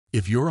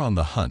If you're on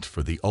the hunt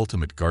for the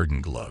ultimate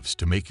garden gloves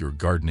to make your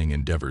gardening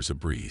endeavors a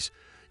breeze,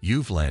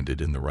 you've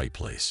landed in the right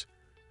place.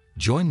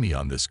 Join me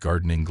on this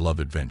gardening glove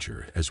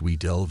adventure as we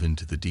delve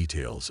into the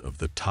details of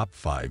the top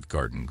 5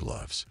 garden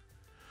gloves.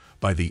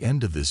 By the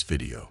end of this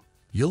video,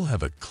 you'll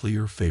have a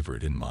clear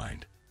favorite in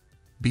mind.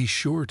 Be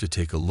sure to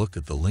take a look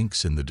at the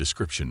links in the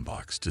description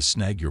box to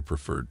snag your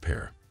preferred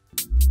pair.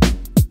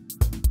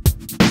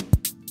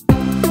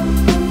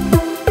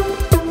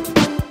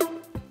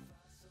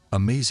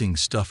 Amazing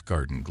Stuff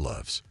Garden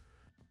Gloves.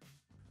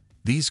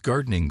 These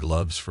gardening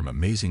gloves from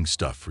Amazing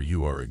Stuff for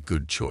You are a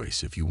good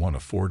choice if you want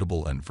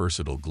affordable and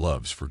versatile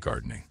gloves for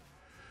gardening.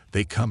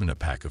 They come in a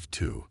pack of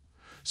 2,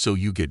 so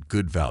you get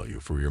good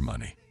value for your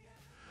money.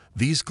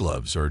 These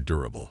gloves are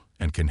durable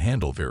and can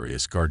handle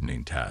various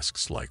gardening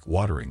tasks like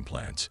watering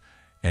plants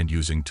and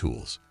using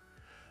tools.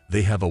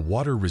 They have a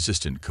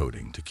water-resistant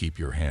coating to keep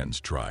your hands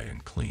dry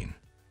and clean.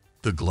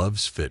 The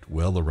gloves fit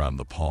well around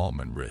the palm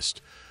and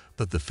wrist,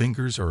 but the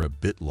fingers are a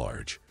bit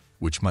large,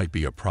 which might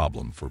be a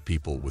problem for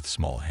people with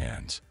small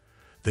hands.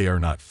 They are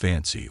not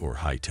fancy or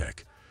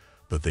high-tech,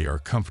 but they are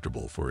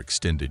comfortable for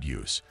extended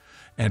use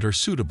and are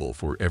suitable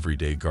for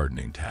everyday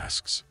gardening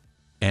tasks.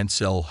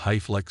 Ancel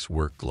HyFlex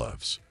Work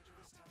Gloves.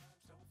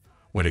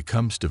 When it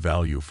comes to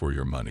value for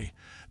your money,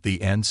 the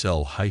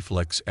Ancel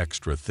HyFlex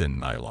Extra Thin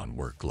Nylon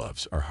Work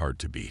Gloves are hard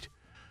to beat,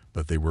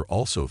 but they were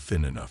also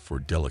thin enough for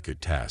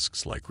delicate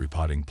tasks like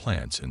repotting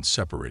plants and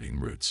separating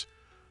roots.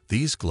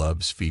 These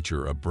gloves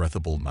feature a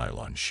breathable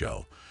nylon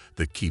shell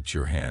that keeps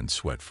your hands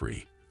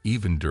sweat-free,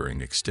 even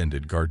during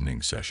extended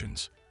gardening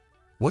sessions.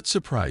 What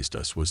surprised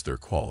us was their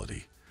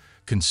quality,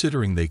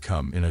 considering they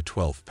come in a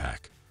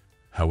 12-pack.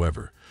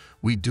 However,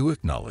 we do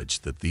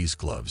acknowledge that these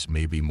gloves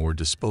may be more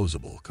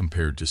disposable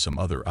compared to some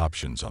other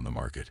options on the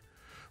market,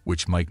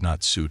 which might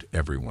not suit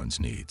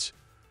everyone's needs.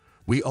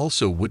 We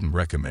also wouldn't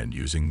recommend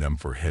using them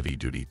for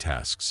heavy-duty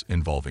tasks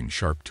involving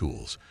sharp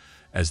tools,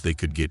 as they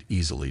could get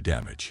easily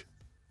damaged.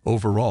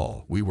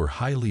 Overall, we were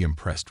highly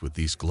impressed with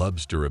these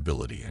gloves'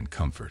 durability and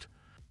comfort.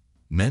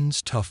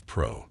 Men's Tough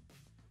Pro.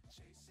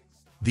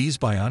 These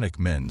Bionic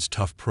Men's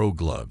Tough Pro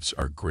gloves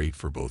are great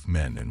for both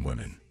men and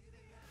women.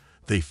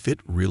 They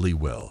fit really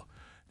well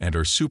and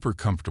are super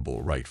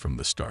comfortable right from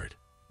the start.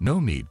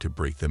 No need to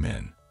break them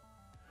in.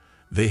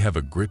 They have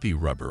a grippy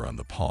rubber on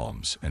the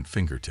palms and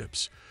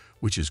fingertips,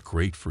 which is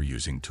great for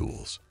using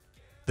tools.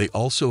 They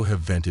also have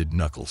vented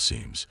knuckle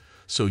seams,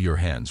 so your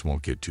hands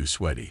won't get too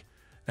sweaty,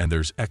 and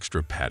there's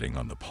extra padding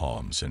on the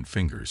palms and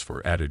fingers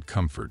for added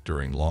comfort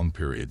during long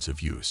periods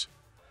of use.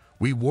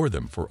 We wore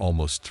them for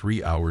almost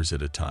 3 hours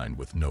at a time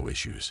with no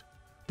issues.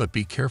 But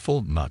be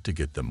careful not to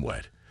get them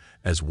wet,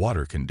 as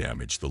water can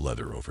damage the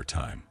leather over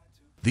time.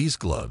 These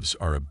gloves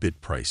are a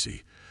bit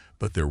pricey,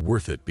 but they're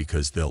worth it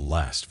because they'll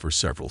last for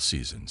several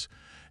seasons,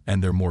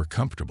 and they're more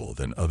comfortable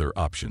than other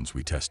options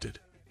we tested.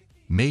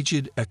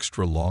 Magid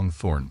Extra Long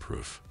Thorn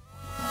Proof.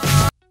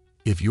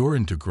 If you're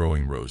into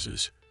growing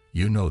roses,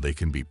 you know they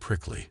can be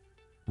prickly.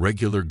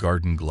 Regular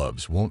garden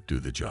gloves won't do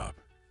the job,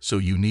 so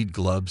you need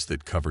gloves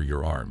that cover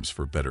your arms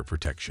for better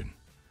protection.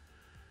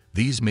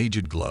 These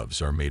Magid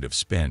gloves are made of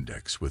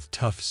spandex with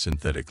tough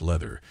synthetic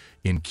leather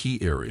in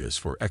key areas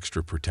for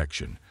extra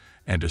protection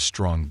and a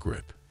strong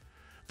grip.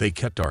 They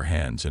kept our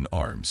hands and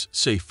arms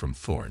safe from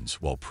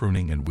thorns while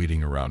pruning and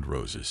weeding around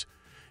roses.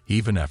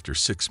 Even after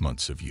 6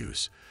 months of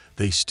use,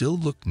 they still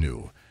looked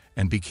new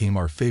and became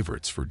our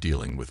favorites for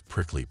dealing with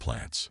prickly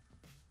plants.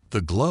 The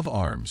glove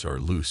arms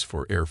are loose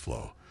for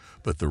airflow,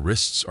 but the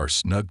wrists are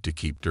snug to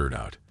keep dirt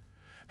out.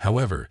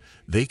 However,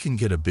 they can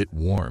get a bit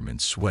warm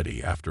and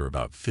sweaty after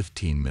about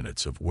 15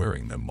 minutes of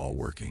wearing them while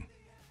working.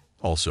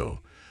 Also,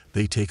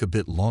 they take a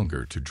bit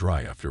longer to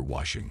dry after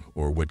washing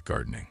or wet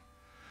gardening.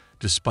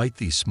 Despite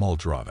these small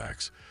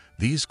drawbacks,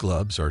 these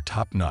gloves are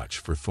top-notch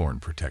for thorn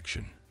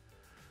protection.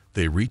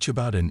 They reach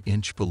about an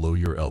inch below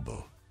your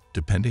elbow,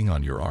 depending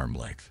on your arm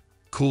length.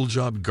 Cool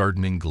Job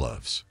Gardening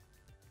Gloves.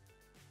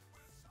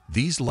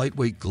 These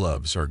lightweight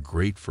gloves are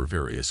great for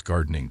various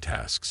gardening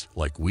tasks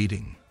like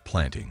weeding,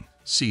 planting,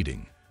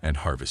 seeding, and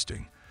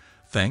harvesting,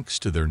 thanks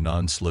to their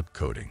non-slip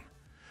coating.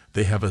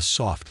 They have a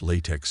soft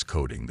latex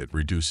coating that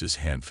reduces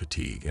hand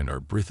fatigue and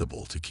are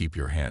breathable to keep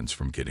your hands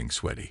from getting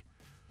sweaty.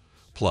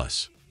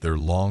 Plus, their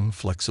long,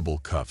 flexible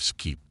cuffs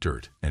keep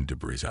dirt and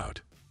debris out.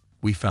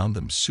 We found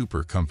them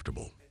super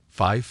comfortable,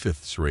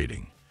 5/5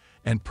 rating,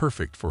 and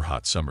perfect for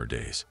hot summer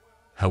days.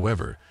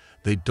 However,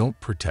 they don't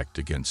protect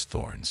against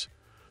thorns.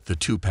 The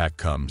 2-pack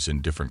comes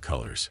in different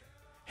colors,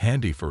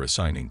 handy for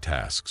assigning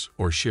tasks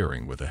or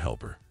sharing with a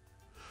helper.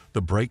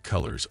 The bright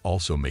colors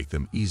also make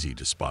them easy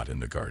to spot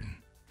in the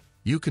garden.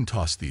 You can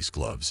toss these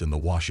gloves in the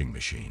washing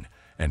machine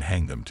and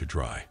hang them to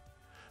dry.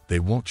 They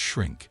won't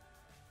shrink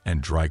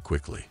and dry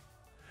quickly.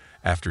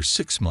 After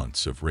 6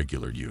 months of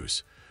regular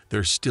use,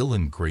 they're still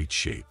in great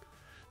shape,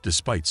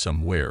 despite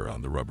some wear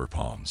on the rubber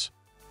palms.